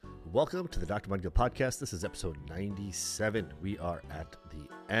Welcome to the Dr. Mudgill Podcast. This is episode 97. We are at the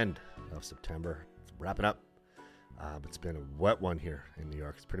end of September. It's wrapping up. It's been a wet one here in New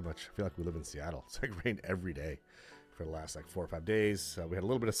York. It's pretty much, I feel like we live in Seattle. It's like rained every day for the last 4 or 5 days. We had a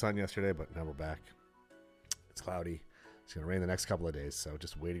little bit of sun yesterday, but now we're back. It's cloudy. It's going to rain the next couple of days, so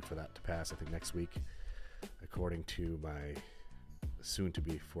just waiting for that to pass. I think next week, according to my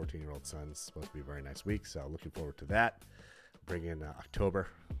soon-to-be 14-year-old son, it's supposed to be a very nice week, so looking forward to that. Bring in October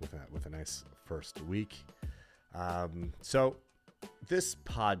with a nice first week. So this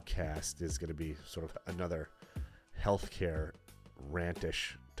podcast is going to be sort of another healthcare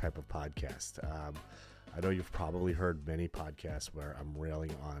rantish type of podcast. I know you've probably heard many podcasts where I'm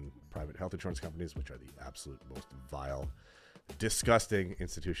railing on private health insurance companies, which are the absolute most vile, disgusting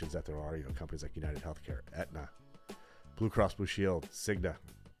institutions that there are. You know, companies like United Healthcare, Aetna, Blue Cross Blue Shield, Cigna.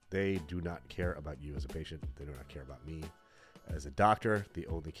 They do not care about you as a patient. They do not care about me as a doctor. They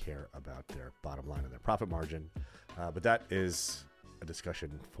only care about their bottom line and their profit margin. But that is a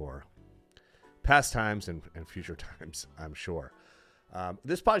discussion for past times and future times, I'm sure.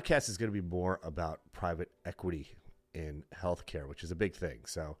 This podcast is going to be more about private equity in healthcare, which is a big thing.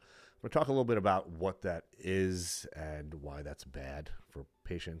 So I'm going to talk a little bit about what that is and why that's bad for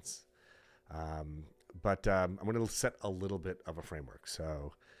patients. But I'm going to set a little bit of a framework.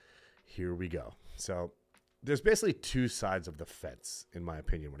 So here we go. So there's basically two sides of the fence, in my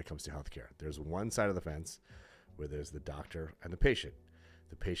opinion, when it comes to healthcare. There's one side of the fence where there's the doctor and the patient.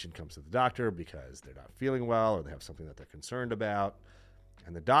 The patient comes to the doctor because they're not feeling well or they have something that they're concerned about.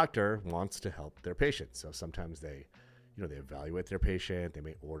 And the doctor wants to help their patient. So sometimes they evaluate their patient. They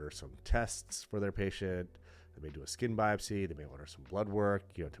may order some tests for their patient. They may do a skin biopsy. They may order some blood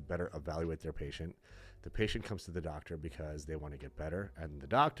work, to better evaluate their patient. The patient comes to the doctor because they want to get better, and the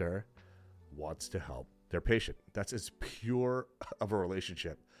doctor wants to help their patient. That's as pure of a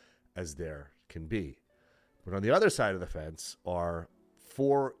relationship as there can be. But on the other side of the fence are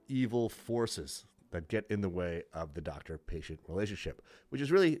four evil forces that get in the way of the doctor-patient relationship, which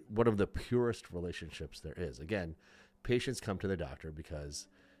is really one of the purest relationships there is. Again, patients come to the doctor because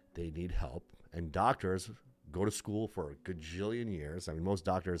they need help, and doctors go to school for a gajillion years. I mean, most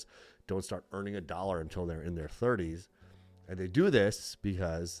doctors don't start earning a dollar until they're in their 30s. And they do this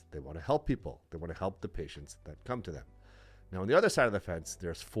because they want to help people. They want to help the patients that come to them. Now, on the other side of the fence,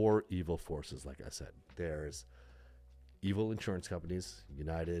 there's four evil forces, like I said. There's evil insurance companies,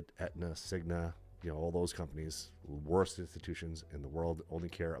 United, Aetna, Cigna, all those companies, worst institutions in the world, only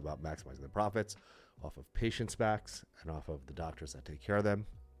care about maximizing their profits off of patients' backs and off of the doctors that take care of them.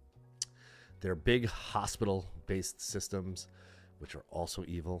 They're big hospital-based systems, which are also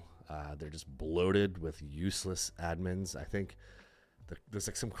evil. They're just bloated with useless admins. I think there's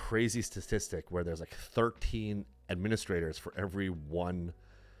some crazy statistic where there's 13 administrators for every one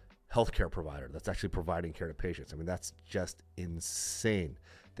healthcare provider that's actually providing care to patients. I mean, that's just insane.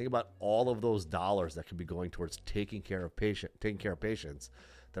 Think about all of those dollars that could be going towards taking care of patients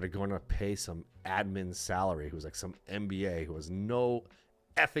that are going to pay some admin salary who's some MBA who has no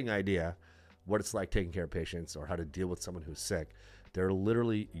effing idea what it's like taking care of patients or how to deal with someone who's sick. They're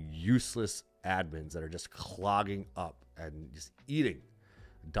literally useless admins that are just clogging up and just eating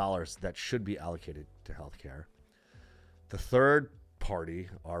dollars that should be allocated to healthcare. The third party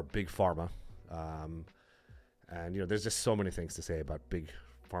are big pharma. And there's just so many things to say about big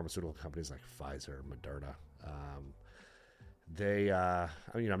pharmaceutical companies like Pfizer, Moderna. I'm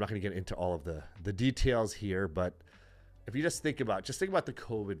not going to get into all of the details here, but if you just think about the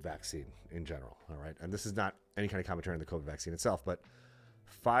COVID vaccine in general, all right? And this is not any kind of commentary on the COVID vaccine itself, but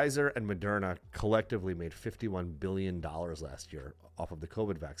Pfizer and Moderna collectively made $51 billion last year off of the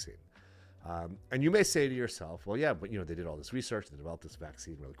COVID vaccine. And you may say to yourself, well, yeah, but, they did all this research, they developed this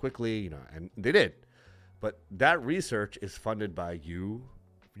vaccine really quickly, and they did. But that research is funded by you,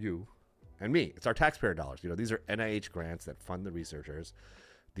 and me. It's our taxpayer dollars. These are NIH grants that fund the researchers.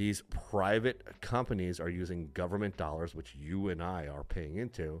 These private companies are using government dollars, which you and I are paying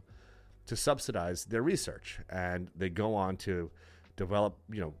into, to subsidize their research. And they go on to develop,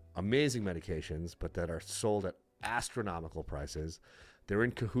 amazing medications, but that are sold at astronomical prices. They're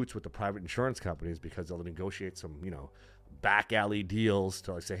in cahoots with the private insurance companies because they'll negotiate some, back alley deals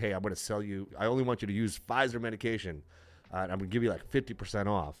to say, hey, I'm going to sell you, I only want you to use Pfizer medication. And I'm going to give you 50%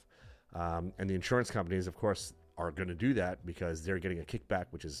 off. And the insurance companies, of course, are going to do that because they're getting a kickback,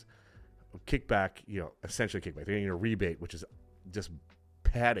 which is essentially kickback. They're getting a rebate, which is just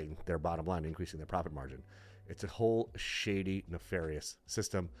padding their bottom line, increasing their profit margin. It's a whole shady, nefarious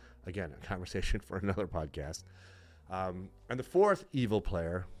system. Again, a conversation for another podcast. And the fourth evil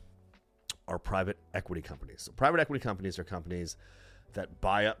player are private equity companies. So private equity companies are companies that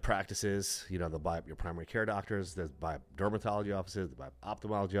buy up practices. They'll buy up your primary care doctors, they'll buy up dermatology offices, they'll buy up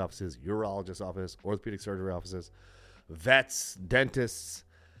ophthalmology offices, urologist office, orthopedic surgery offices, vets, dentists.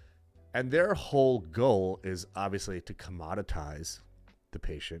 And their whole goal is obviously to commoditize the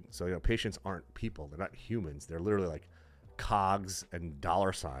patient. So, patients aren't people. They're not humans. They're literally like cogs and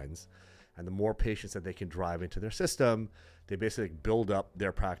dollar signs. And the more patients that they can drive into their system, they basically build up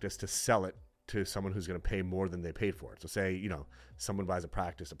their practice to sell it to someone who's going to pay more than they paid for it. So say, someone buys a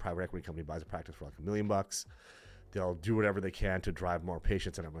practice, a private equity company buys a practice for like $1 million. They'll do whatever they can to drive more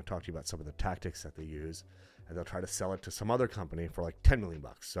patients. And I'm going to talk to you about some of the tactics that they use. And they'll try to sell it to some other company for like $10 million.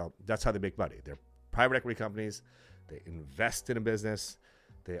 So that's how they make money. They're private equity companies. They invest in a business.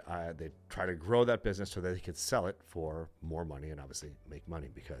 They try to grow that business so that they can sell it for more money and obviously make money,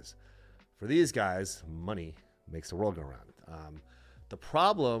 because for these guys, money makes the world go around. The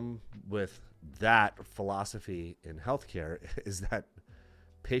problem with that philosophy in healthcare is that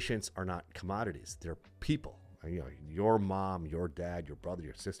patients are not commodities. They're people. Your mom, your dad, your brother,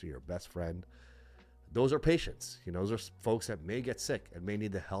 your sister, your best friend, those are patients. Those are folks that may get sick and may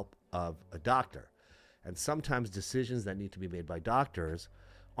need the help of a doctor. And sometimes decisions that need to be made by doctors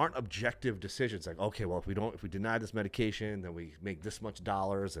aren't objective decisions like, okay, well, if we deny this medication, then we make this much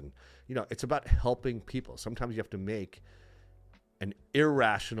dollars. And, it's about helping people. Sometimes you have to make an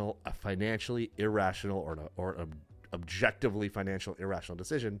irrational, a financially irrational or an objectively financial irrational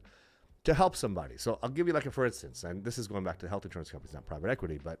decision to help somebody. So I'll give you for instance, and this is going back to health insurance companies, not private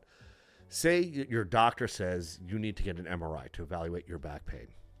equity, but say your doctor says you need to get an MRI to evaluate your back pain,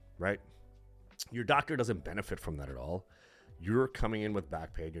 right? Your doctor doesn't benefit from that at all. You're coming in with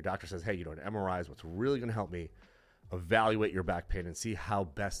back pain. Your doctor says, hey, an MRI is what's really going to help me evaluate your back pain and see how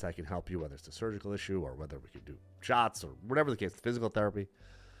best I can help you, whether it's a surgical issue or whether we can do shots or whatever the case, physical therapy.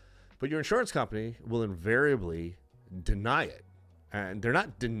 But your insurance company will invariably deny it. And they're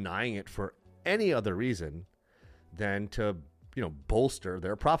not denying it for any other reason than to bolster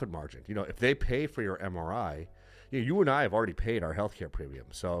their profit margin. If they pay for your MRI, you and I have already paid our healthcare premium.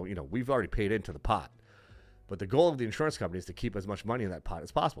 So, we've already paid into the pot. But the goal of the insurance company is to keep as much money in that pot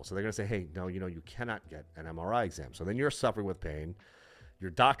as possible. So they're going to say, hey, no, you cannot get an MRI exam. So then you're suffering with pain. Your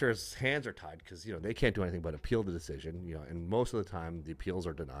doctor's hands are tied because, they can't do anything but appeal the decision. And most of the time the appeals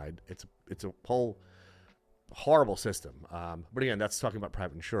are denied. It's a whole horrible system. But again, that's talking about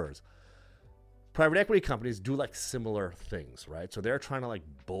private insurers. Private equity companies do similar things, right? So they're trying to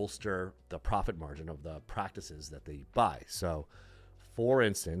bolster the profit margin of the practices that they buy. So for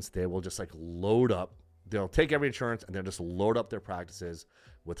instance, they will just load up, they'll take every insurance and they'll just load up their practices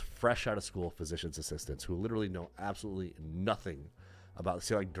with fresh out of school physician's assistants who literally know absolutely nothing about,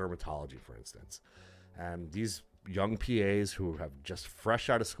 say, dermatology, for instance. And these young PAs who have just fresh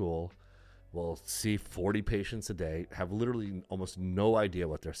out of school will see 40 patients a day, have literally almost no idea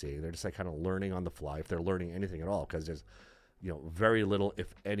what they're seeing. They're just kind of learning on the fly, if they're learning anything at all, because there's very little,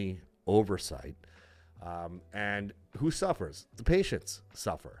 if any, oversight. And who suffers? The patients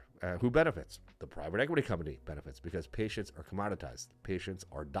suffer. Who benefits? The private equity company benefits, because patients are commoditized. Patients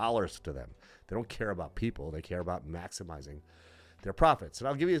are dollars to them. They don't care about people. They care about maximizing their profits. And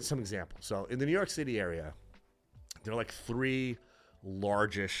I'll give you some examples. So in the New York City area, there are 3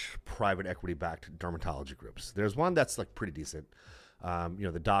 largish private equity-backed dermatology groups. There's one that's pretty decent.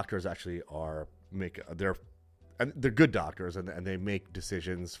 The doctors actually they're good doctors, and they make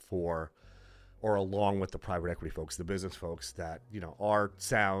decisions for or along with the private equity folks, the business folks that are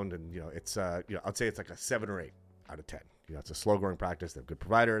sound, and it's I'd say it's a 7 or 8 out of 10. It's a slow-growing practice. They have good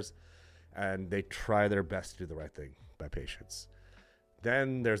providers, and they try their best to do the right thing by patients.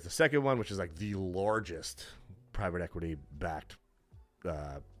 Then there's the second one, which is the largest private equity-backed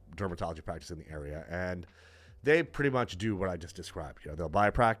dermatology practice in the area, and they pretty much do what I just described. They'll buy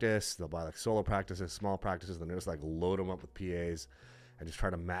a practice, they'll buy solo practices, small practices, and they just load them up with PAs and just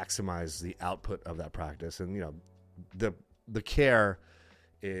try to maximize the output of that practice. And the care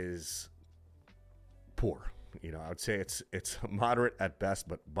is poor. I would say it's moderate at best,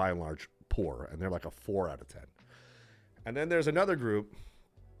 but by and large poor, and they're a 4 out of 10. And then there's another group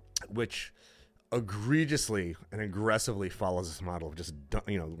which egregiously and aggressively follows this model of just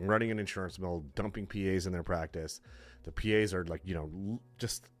running an insurance mill, dumping PAs in their practice. The PAs are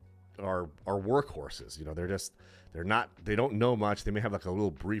just are workhorses. They don't know much. They may have a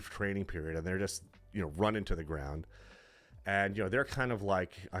little brief training period, and they're just run into the ground. And they're kind of I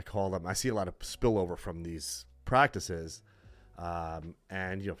call them. I see a lot of spillover from these practices,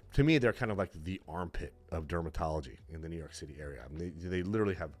 and to me they're kind of the armpit of dermatology in the New York City area. I mean, they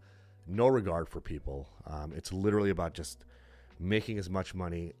literally have no regard for people. It's literally about just making as much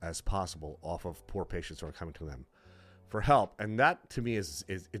money as possible off of poor patients who are coming to them for help. And that to me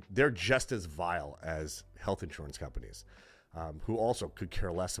they're just as vile as health insurance companies, who also could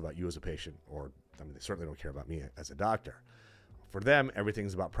care less about you as a patient, or they certainly don't care about me as a doctor. For them,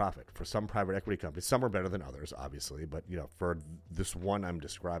 everything's about profit. For some private equity companies, some are better than others, obviously, but for this one I'm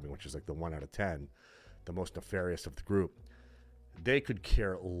describing, which is like the 1 out of 10, the most nefarious of the group, they could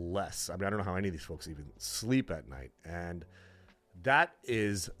care less. I don't know how any of these folks even sleep at night. And that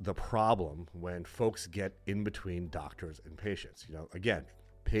is the problem when folks get in between doctors and patients. Again,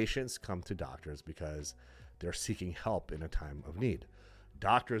 patients come to doctors because they're seeking help in a time of need.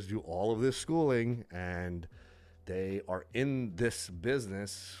 Doctors do all of this schooling, and they are in this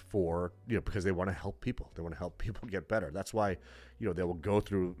business for, because they want to help people. They want to help people get better. That's why, they will go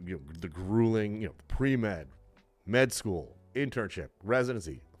through the grueling, pre-med, med school, internship,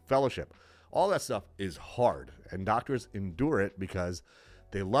 residency, fellowship. All that stuff is hard, and doctors endure it because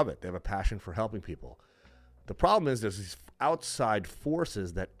they love it. They have a passion for helping people. The problem is there's these outside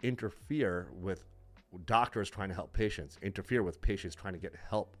forces that interfere with doctors trying to help patients, interfere with patients trying to get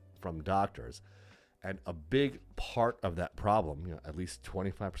help from doctors. And a big part of that problem, at least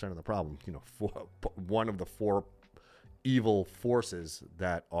 25% of the problem, one of the 4 evil forces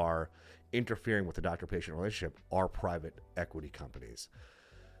that are interfering with the doctor-patient relationship are private equity companies.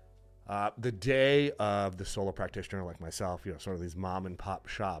 The day of the solo practitioner like myself, sort of these mom and pop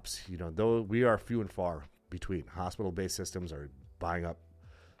shops, though we are few and far between. Hospital-based systems are buying up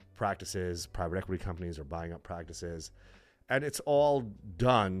practices, private equity companies are buying up practices, and it's all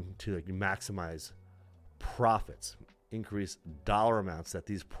done to maximize profits, increase dollar amounts that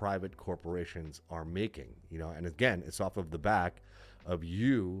these private corporations are making, and again, it's off of the back of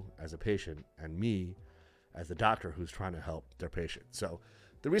you as a patient and me as the doctor who's trying to help their patient. So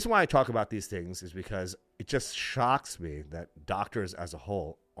the reason why I talk about these things is because it just shocks me that doctors as a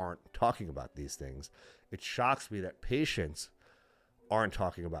whole aren't talking about these things. It shocks me that patients aren't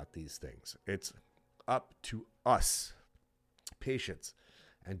talking about these things. It's up to us, patients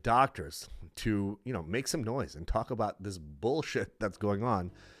and doctors, to make some noise and talk about this bullshit that's going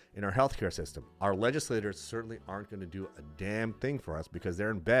on in our healthcare system. Our legislators certainly aren't going to do a damn thing for us because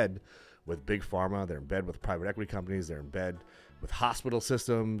they're in bed with big pharma, they're in bed with private equity companies, they're in bed with hospital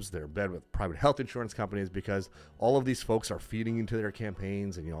systems, they're in bed with private health insurance companies, because all of these folks are feeding into their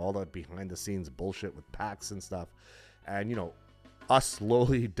campaigns and all that behind the scenes bullshit with PACs and stuff. And us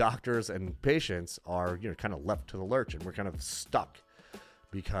lowly doctors and patients are kind of left to the lurch, and we're kind of stuck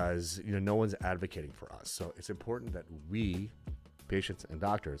because no one's advocating for us. So it's important that we, patients and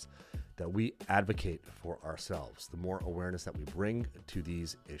doctors, that we advocate for ourselves. The more awareness that we bring to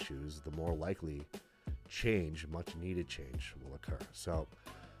these issues, the more likely change, much needed change, will occur. So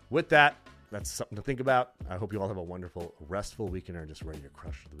with that, that's something to think about. I hope you all have a wonderful, restful weekend and are just ready to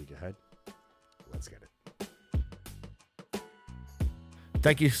crush the week ahead. Let's get it.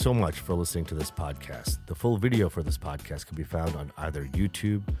 Thank you so much for listening to this podcast. The full video for this podcast can be found on either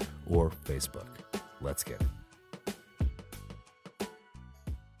YouTube or Facebook. Let's get it.